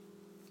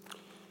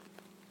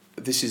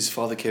This is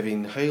Father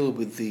Kevin Hale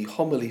with the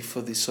homily for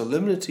the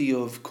Solemnity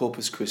of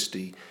Corpus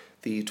Christi,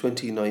 the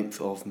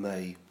 29th of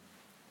May.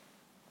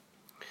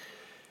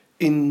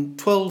 In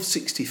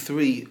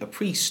 1263, a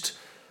priest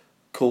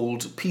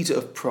called Peter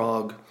of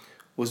Prague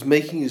was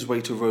making his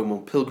way to Rome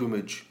on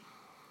pilgrimage.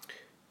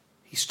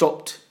 He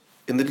stopped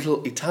in the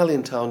little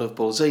Italian town of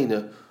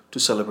Bolsena to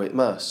celebrate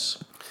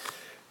Mass.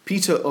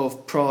 Peter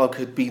of Prague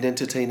had been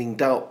entertaining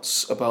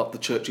doubts about the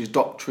Church's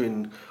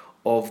doctrine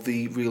of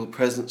the real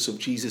presence of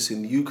Jesus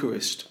in the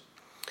Eucharist.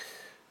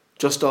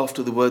 Just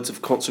after the words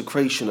of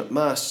consecration at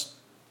Mass,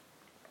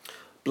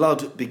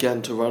 blood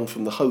began to run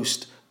from the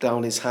host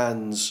down his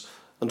hands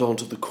and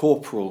onto the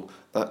corporal,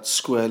 that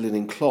square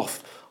linen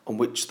cloth on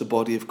which the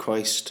body of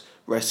Christ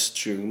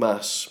rests during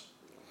Mass.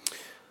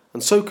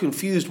 And so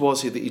confused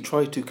was he that he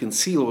tried to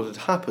conceal what had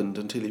happened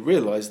until he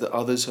realised that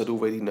others had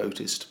already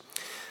noticed.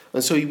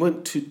 And so he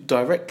went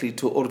directly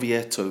to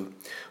Orvieto,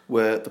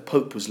 where the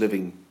Pope was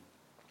living.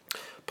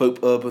 Pope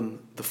Urban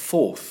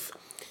IV.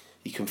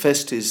 He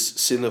confessed his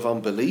sin of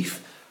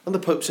unbelief, and the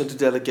Pope sent a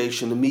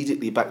delegation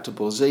immediately back to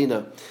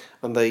Bolsena,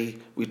 and they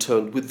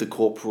returned with the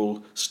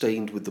corporal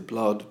stained with the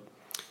blood.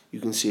 You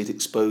can see it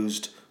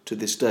exposed to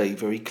this day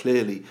very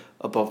clearly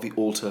above the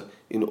altar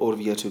in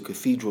Orvieto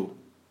Cathedral.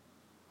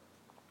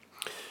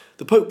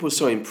 The Pope was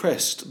so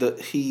impressed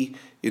that he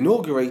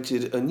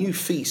inaugurated a new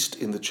feast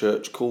in the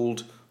church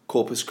called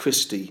Corpus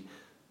Christi,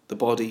 the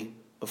body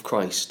of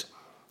Christ.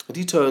 And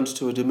he turned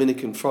to a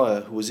Dominican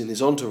friar who was in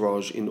his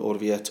entourage in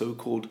Orvieto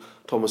called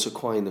Thomas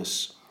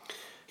Aquinas.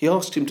 He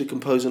asked him to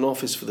compose an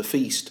office for the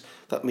feast.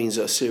 That means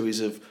a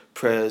series of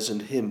prayers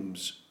and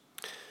hymns.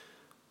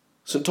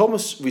 St.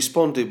 Thomas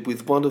responded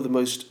with one of the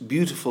most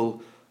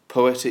beautiful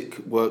poetic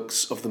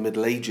works of the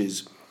Middle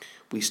Ages.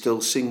 We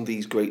still sing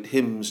these great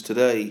hymns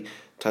today,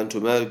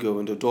 Tantum Ergo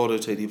and Adoro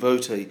Te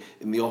Devote,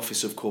 in the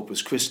office of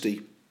Corpus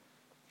Christi.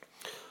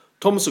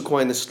 Thomas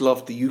Aquinas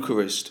loved the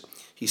Eucharist.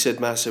 He said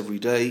Mass every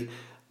day,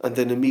 and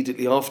then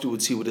immediately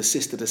afterwards he would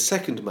assist at a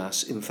second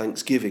Mass in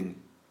thanksgiving.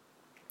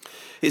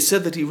 It's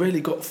said that he rarely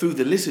got through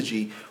the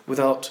liturgy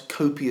without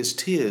copious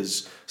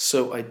tears,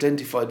 so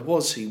identified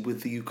was he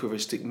with the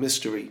Eucharistic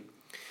mystery.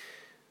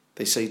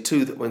 They say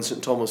too that when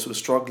St. Thomas was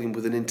struggling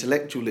with an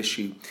intellectual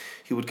issue,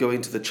 he would go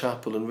into the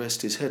chapel and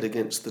rest his head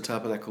against the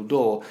tabernacle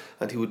door,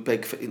 and he would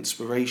beg for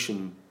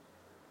inspiration.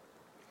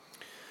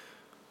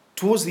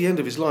 Towards the end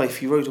of his life,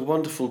 he wrote a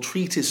wonderful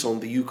treatise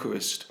on the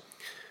Eucharist,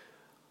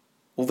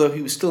 although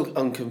he was still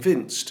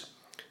unconvinced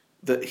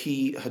that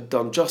he had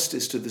done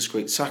justice to this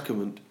great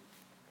sacrament.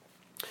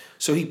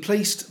 So he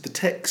placed the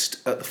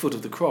text at the foot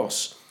of the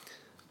cross,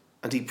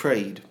 and he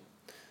prayed,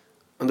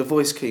 and a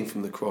voice came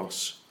from the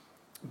cross,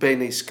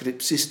 Bene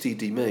scripsisti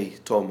di me,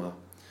 Toma.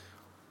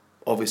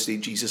 Obviously,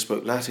 Jesus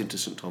spoke Latin to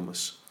St.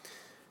 Thomas.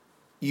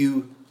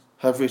 You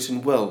have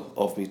written well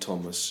of me,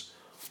 Thomas.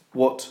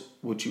 What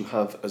would you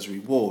have as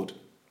reward?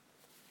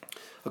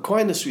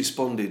 Aquinas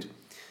responded,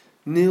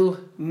 Nil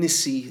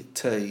nisi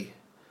te,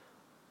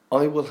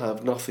 I will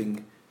have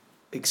nothing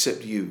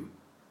except you.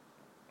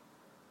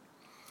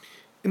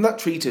 In that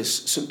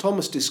treatise, St.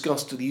 Thomas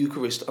discussed the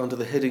Eucharist under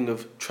the heading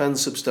of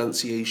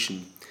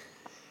transubstantiation.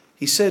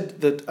 He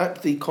said that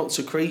at the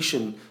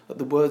consecration, at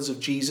the words of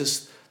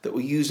Jesus that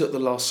were used at the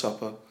Last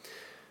Supper,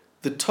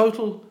 the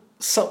total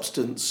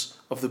substance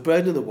of the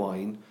bread and the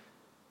wine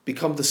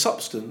become the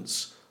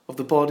substance of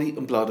the body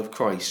and blood of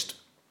Christ,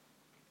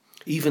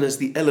 even as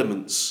the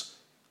elements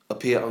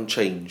appear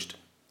unchanged.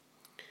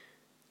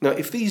 Now,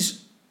 if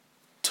these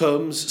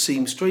terms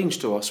seem strange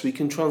to us, we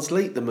can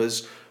translate them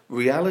as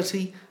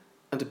reality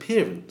and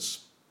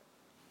appearance.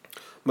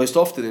 Most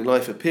often in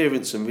life,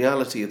 appearance and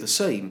reality are the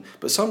same,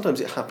 but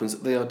sometimes it happens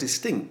that they are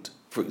distinct.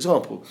 For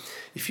example,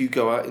 if you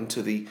go out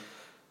into the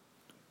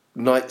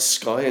night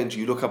sky and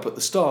you look up at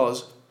the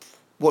stars,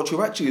 what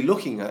you're actually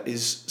looking at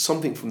is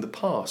something from the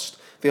past.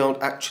 They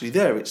aren't actually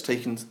there. It's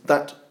taken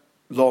that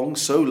long,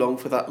 so long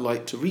for that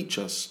light to reach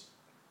us.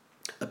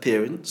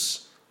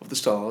 Appearance of the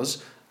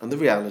stars and the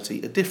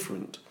reality are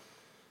different.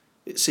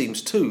 It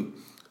seems too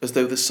as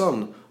though the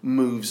sun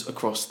moves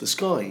across the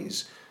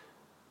skies.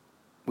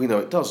 We know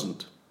it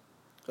doesn't.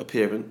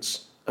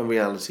 Appearance and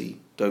reality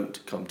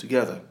don't come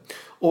together.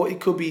 Or it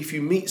could be if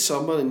you meet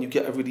someone and you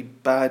get a really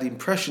bad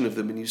impression of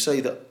them and you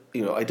say that,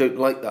 I don't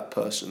like that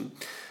person,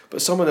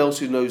 but someone else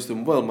who knows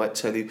them well might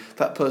tell you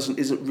that person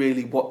isn't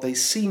really what they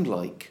seem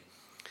like.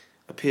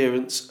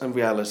 Appearance and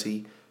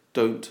reality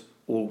don't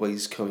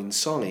always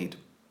coincide.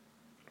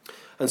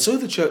 And so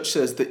the Church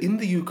says that in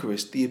the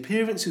Eucharist, the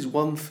appearance is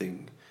one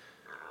thing,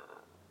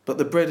 but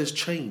the bread has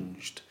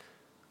changed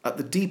at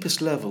the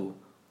deepest level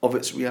of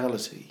its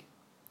reality.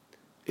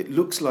 It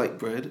looks like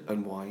bread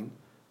and wine,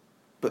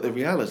 but the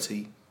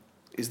reality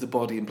is the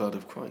body and blood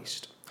of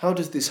Christ. How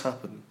does this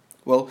happen?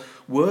 Well,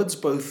 words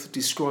both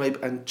describe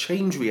and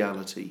change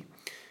reality.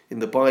 In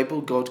the Bible,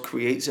 God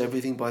creates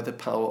everything by the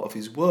power of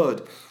his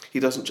word.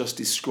 He doesn't just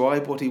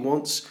describe what he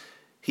wants,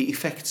 he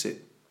effects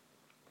it.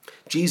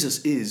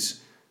 Jesus is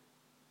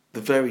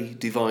the very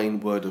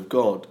divine word of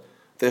God.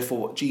 Therefore,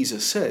 what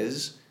Jesus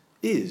says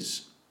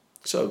is.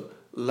 So,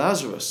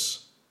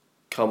 Lazarus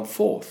come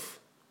forth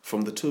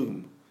from the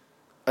tomb,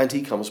 and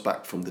he comes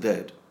back from the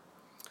dead.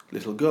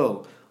 Little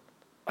girl,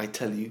 I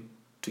tell you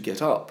to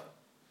get up,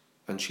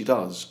 and she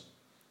does.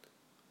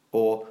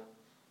 Or,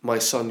 my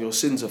son, your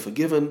sins are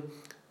forgiven,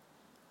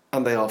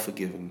 and they are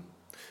forgiven.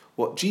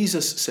 What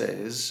Jesus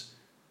says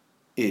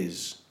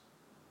is.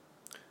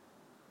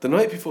 The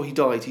night before he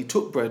died, he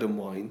took bread and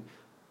wine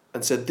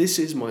and said, "This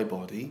is my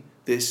body,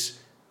 this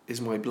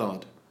is my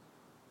blood."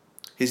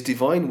 His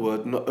divine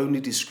word not only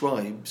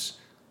describes,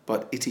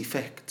 but it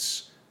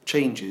effects,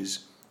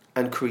 changes,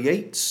 and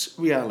creates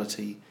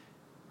reality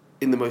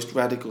in the most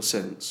radical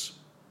sense.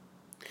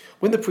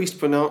 When the priest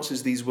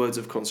pronounces these words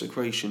of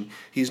consecration,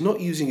 he is not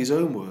using his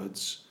own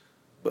words,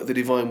 but the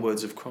divine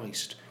words of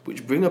Christ,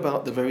 which bring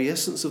about the very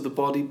essence of the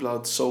body,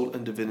 blood, soul,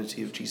 and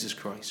divinity of Jesus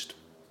Christ.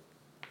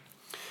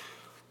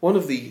 One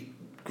of the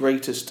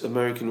greatest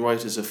American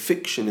writers of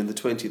fiction in the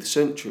 20th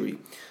century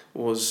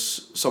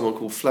was someone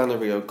called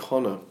Flannery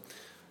O'Connor.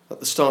 At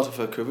the start of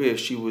her career,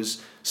 she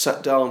was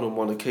sat down on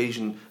one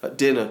occasion at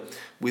dinner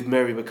with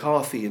Mary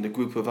McCarthy and a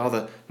group of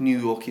other New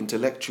York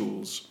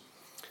intellectuals.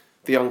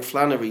 The young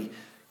Flannery,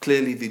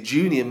 clearly the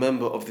junior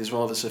member of this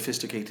rather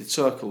sophisticated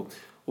circle,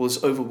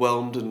 was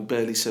overwhelmed and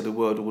barely said a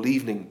word all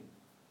evening.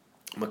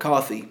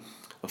 McCarthy,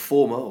 a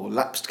former or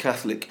lapsed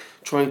Catholic,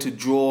 trying to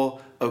draw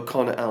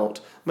O'Connor out,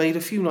 made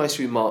a few nice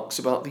remarks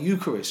about the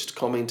Eucharist,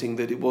 commenting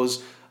that it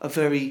was a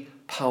very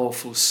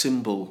powerful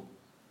symbol.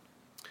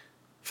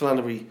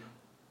 Flannery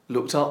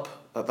looked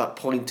up at that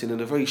point and in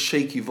a very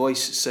shaky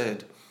voice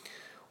said,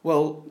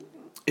 "Well,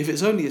 if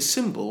it's only a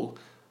symbol,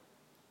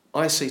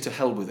 I say to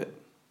hell with it."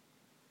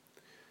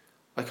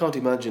 I can't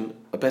imagine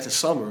a better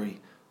summary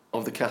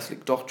of the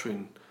Catholic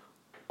doctrine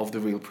of the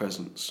real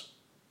presence.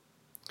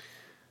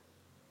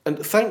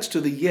 And thanks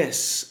to the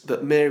yes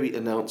that Mary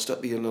announced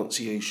at the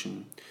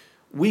Annunciation,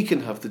 we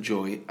can have the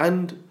joy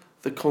and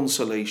the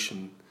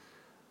consolation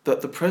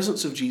that the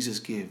presence of Jesus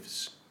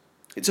gives.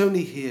 It's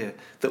only here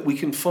that we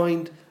can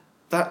find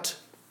that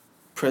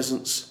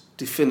presence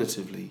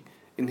definitively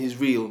in his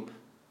real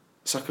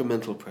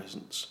sacramental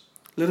presence.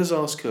 Let us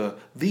ask her,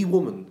 the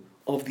woman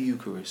of the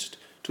Eucharist,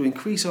 to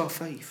increase our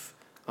faith,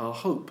 our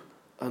hope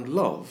and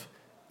love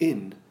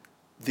in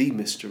the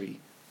mystery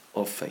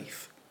of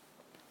faith.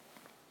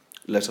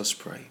 Let us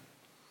pray.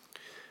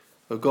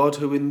 O God,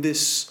 who in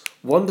this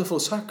wonderful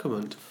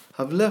sacrament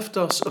have left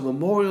us a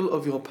memorial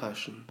of your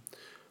passion,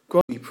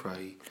 grant, we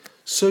pray,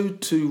 so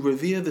to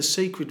revere the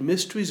sacred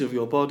mysteries of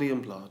your body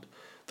and blood,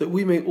 that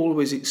we may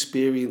always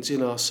experience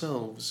in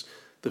ourselves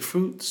the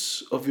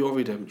fruits of your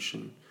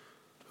redemption,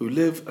 who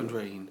live and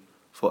reign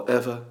for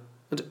ever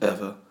and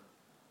ever.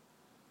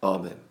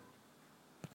 Amen.